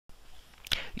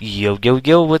Yo, yo,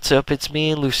 yo, what's up? It's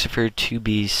me,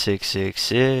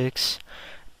 Lucifer2B666,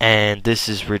 and this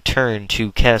is Return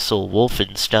to Castle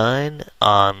Wolfenstein.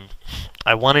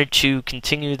 I wanted to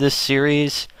continue this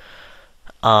series,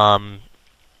 a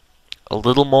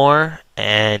little more,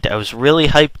 and I was really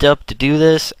hyped up to do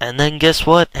this, and then guess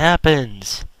what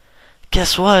happens?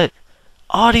 Guess what?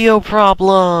 Audio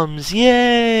problems!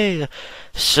 Yay!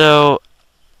 So,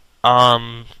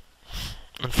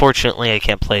 unfortunately I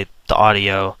can't play the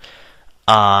audio.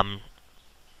 I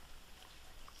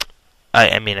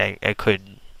could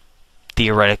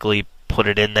theoretically put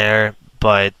it in there,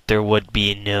 but there would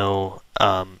be none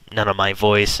of my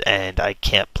voice, and I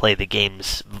can't play the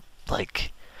game's,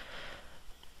 like,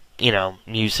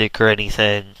 music or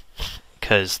anything,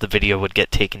 because the video would get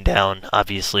taken down,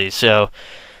 obviously. So,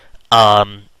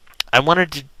 I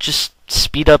wanted to just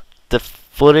speed up the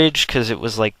footage, because it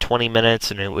was like 20 minutes,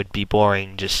 and it would be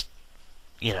boring, just,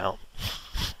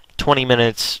 20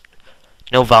 minutes,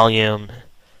 no volume,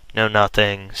 no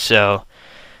nothing. So,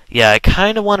 yeah, I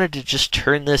kind of wanted to just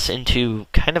turn this into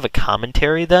kind of a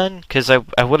commentary then, because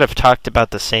I would have talked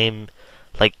about the same,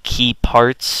 like, key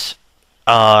parts.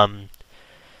 Well,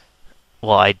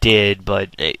 I did, but,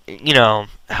 you know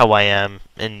how I am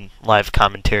in live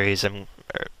commentaries.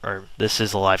 Or this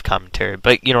is a live commentary,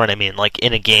 but you know what I mean. Like,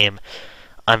 in a game,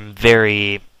 I'm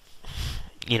very,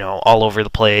 all over the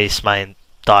place. My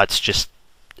thoughts just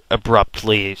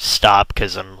abruptly stop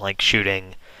because I'm, like,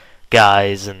 shooting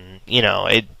guys, and,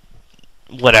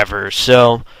 whatever.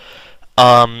 So,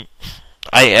 I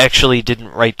actually didn't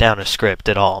write down a script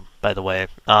at all, by the way.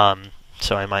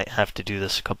 So I might have to do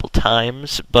this a couple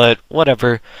times, but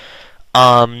whatever.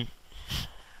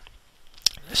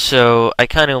 So I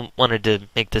kind of wanted to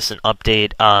make this an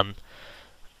update.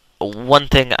 One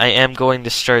thing, I am going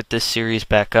to start this series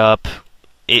back up.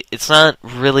 It's not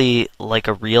really like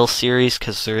a real series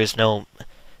because there is no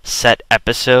set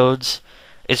episodes.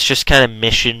 It's just kind of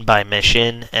mission by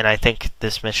mission, and I think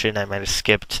this mission I might have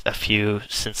skipped a few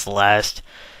since the last.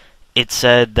 It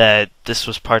said that this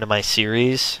was part of my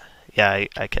series. Yeah,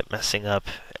 I kept messing up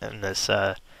in this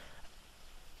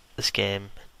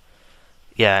game.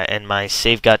 Yeah, and my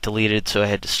save got deleted, so I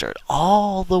had to start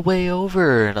all the way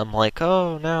over, and I'm like,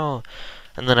 oh no.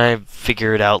 And then I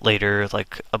figured out later,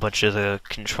 like, a bunch of the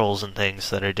controls and things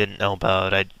that I didn't know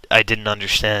about. I didn't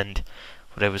understand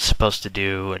what I was supposed to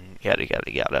do, and yada yada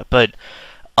yada. But,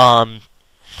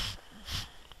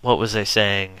 what was I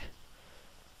saying?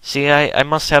 See, I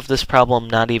must have this problem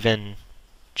not even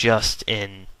just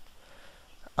in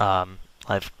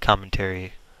live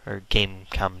commentary or game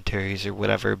commentaries or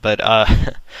whatever, but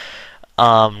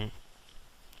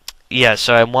yeah,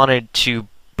 so I wanted to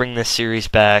bring this series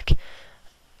back.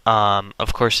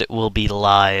 Of course it will be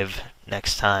live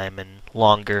next time and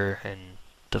longer, and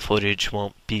the footage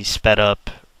won't be sped up,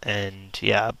 and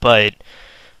yeah, but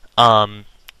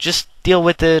just deal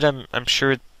with it. I'm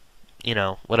sure,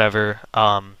 whatever.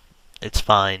 It's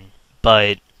fine,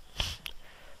 but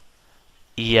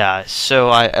yeah, so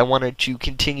I wanted to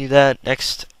continue that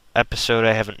next episode.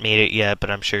 I haven't made it yet,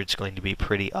 but I'm sure it's going to be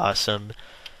pretty awesome,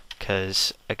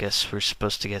 because I guess we're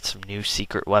supposed to get some new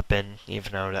secret weapon,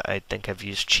 even though I think I've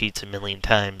used cheats a million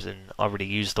times and already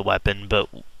used the weapon, but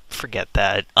forget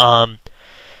that.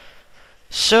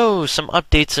 So, some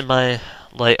updates in my,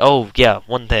 oh yeah,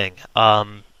 one thing.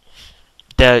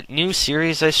 That new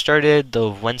series I started, the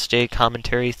Wednesday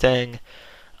commentary thing,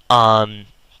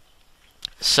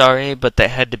 sorry, but that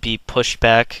had to be pushed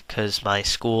back because my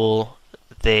school,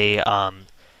 they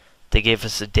gave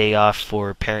us a day off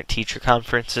for parent-teacher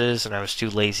conferences, and I was too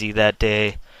lazy that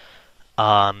day.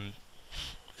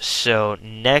 So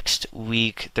next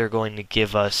week they're going to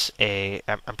give us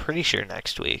I'm pretty sure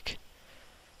next week.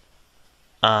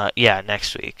 Yeah,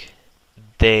 next week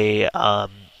they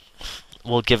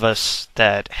will give us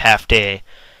that half day,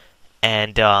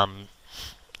 and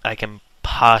I can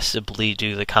possibly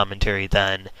do the commentary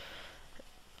then.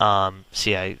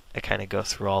 See, I kind of go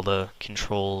through all the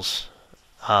controls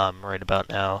right about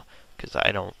now, because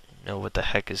I don't know what the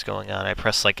heck is going on. I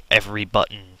press like every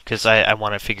button, because I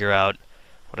want to figure out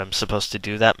what I'm supposed to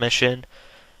do that mission,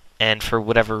 and for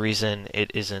whatever reason it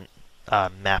isn't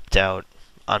mapped out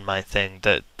on my thing,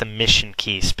 the mission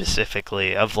key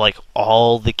specifically, of like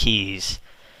all the keys,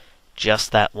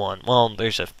 just that one. Well,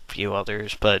 there's a few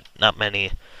others, but not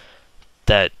many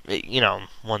that,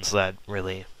 ones that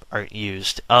really aren't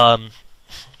used.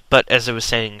 But as I was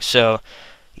saying, so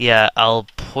yeah, I'll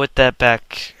put that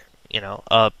back,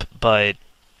 up, but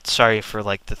sorry for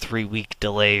like the 3-week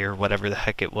delay or whatever the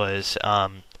heck it was.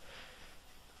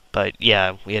 But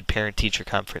yeah, we had parent-teacher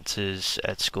conferences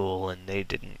at school, and they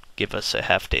didn't give us a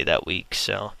half day that week.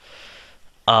 So,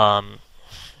 um,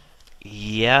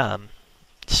 yeah.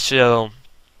 So,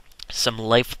 some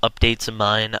life updates of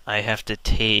mine. I have to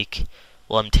take.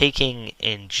 Well, I'm taking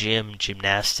in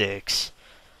gymnastics.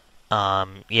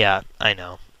 Yeah, I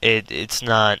know. It's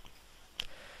not.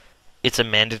 It's a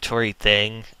mandatory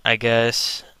thing, I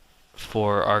guess,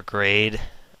 for our grade.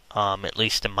 At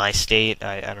least in my state.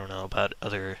 I don't know about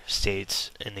other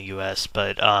states in the U.S.,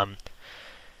 but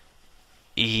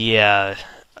yeah,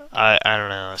 I don't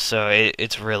know. So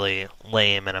it's really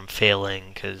lame, and I'm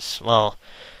failing because, well,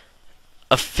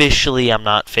 officially I'm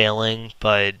not failing,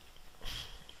 but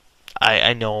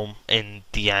I know in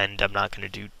the end I'm not going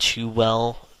to do too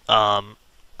well.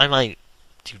 I might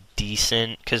do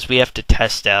decent because we have to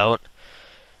test out,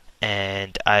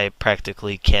 and I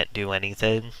practically can't do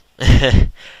anything.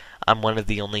 I'm one of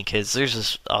the only kids. There's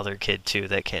this other kid too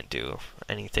that can't do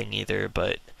anything either,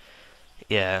 but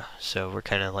yeah, so we're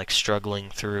kind of like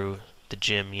struggling through the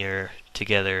gym year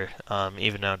together,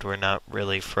 even though we're not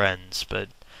really friends, but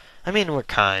I mean, we're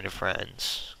kind of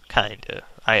friends. Kinda.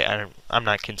 I'm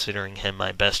not considering him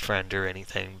my best friend or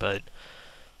anything, but,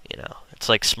 it's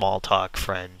like small talk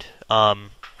friend.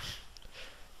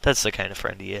 That's the kind of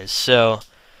friend he is. So,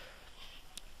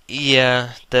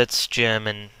 yeah, that's gym,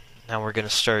 and now we're gonna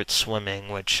start swimming,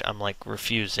 which I'm like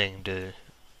refusing to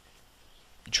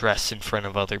dress in front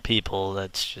of other people.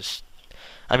 That's just.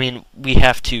 I mean, we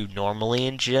have to normally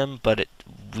in gym, but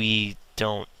we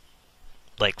don't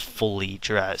like fully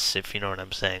dress, if you know what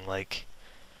I'm saying. Like,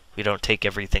 we don't take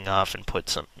everything off and put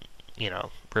some,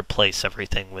 replace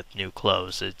everything with new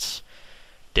clothes. It's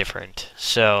different.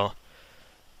 So,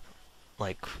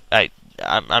 like,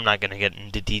 I'm not gonna get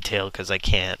into detail because I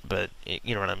can't, but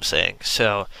you know what I'm saying.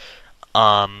 So,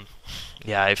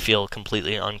 yeah, I feel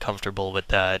completely uncomfortable with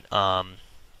that.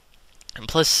 And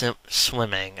plus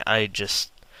swimming, I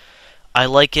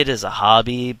like it as a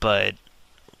hobby, but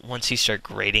once you start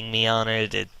grading me on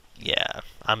it, yeah,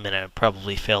 I'm gonna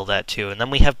probably fail that too. And then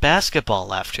we have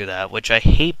basketball after that, which I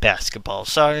hate basketball.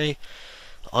 Sorry,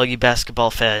 all you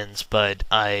basketball fans, but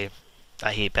I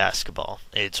hate basketball.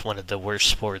 It's one of the worst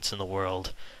sports in the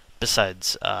world,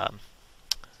 besides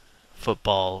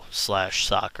football /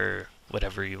 soccer,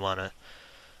 whatever you want to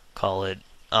call it,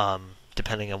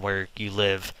 depending on where you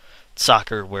live.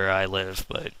 Soccer where I live,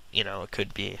 but it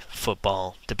could be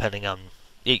football depending on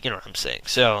you know what I'm saying.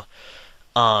 So,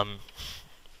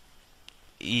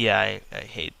 yeah, I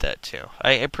hate that too.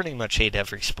 I pretty much hate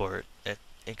every sport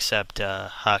except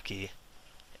hockey,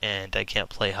 and I can't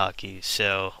play hockey,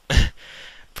 so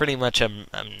pretty much I'm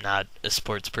not a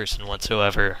sports person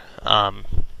whatsoever.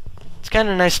 It's kind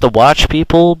of nice to watch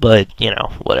people, but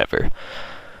whatever.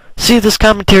 See, this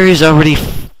commentary's already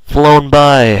flown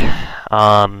by.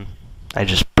 I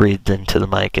just breathed into the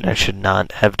mic, and I should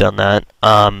not have done that.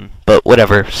 But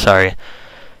whatever. Sorry.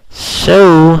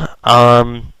 So,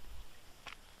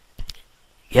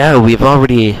 yeah, we've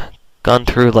already gone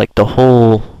through like the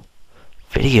whole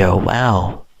video.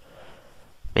 Wow.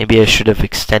 Maybe I should have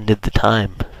extended the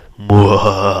time.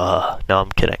 No,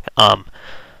 I'm kidding. That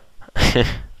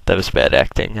was bad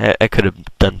acting. I could have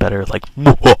done better, like,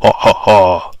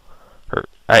 or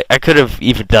I could have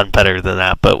even done better than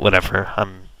that, but whatever.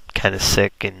 I'm kind of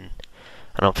sick and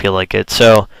I don't feel like it.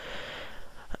 So,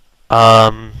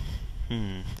 I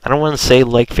don't want to say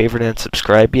like, favorite, and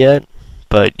subscribe yet,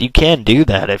 but you can do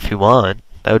that if you want.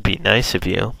 That would be nice of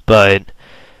you. But,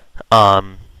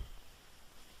 yeah,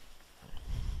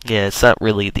 it's not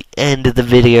really the end of the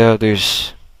video.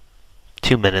 There's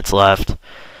 2 minutes left.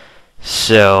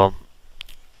 So,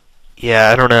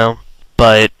 yeah, I don't know.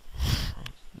 But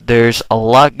there's a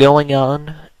lot going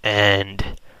on,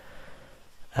 and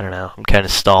I don't know, I'm kind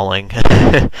of stalling.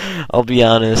 I'll be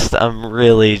honest, I'm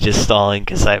really just stalling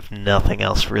because I have nothing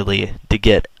else really to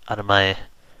get out of my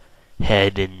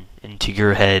head and into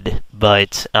your head.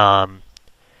 But, yeah,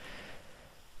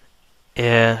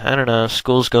 I don't know,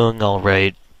 school's going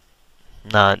alright.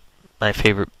 Not my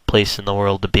favorite place in the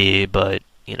world to be, but,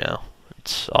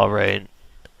 it's alright.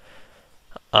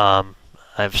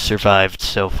 I've survived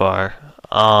so far.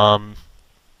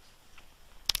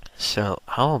 So,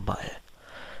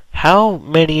 how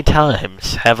many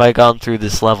times have I gone through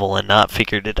this level and not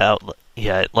figured it out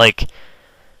yet? Like,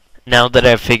 now that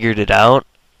I've figured it out,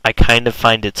 I kind of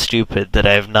find it stupid that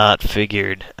I have not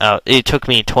figured out. It took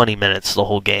me 20 minutes the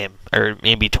whole game, or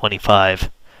maybe 25.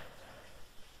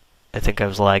 I think I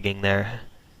was lagging there.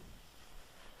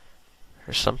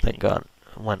 Or something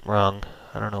went wrong.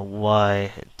 I don't know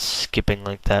why it's skipping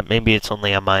like that. Maybe it's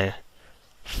only on my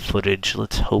footage.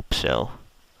 Let's hope so.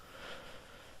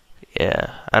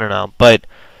 Yeah, I don't know. But,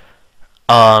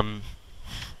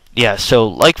 yeah, so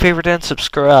like, favorite, and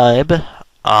subscribe.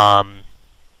 Um,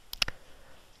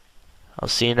 I'll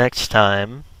see you next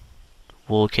time.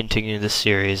 We'll continue the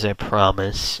series, I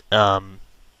promise.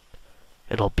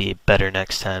 It'll be better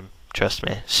next time, trust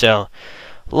me. So,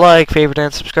 like, favorite,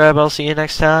 and subscribe. I'll see you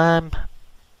next time.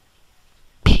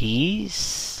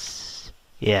 Peace?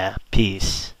 Yeah,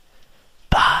 peace.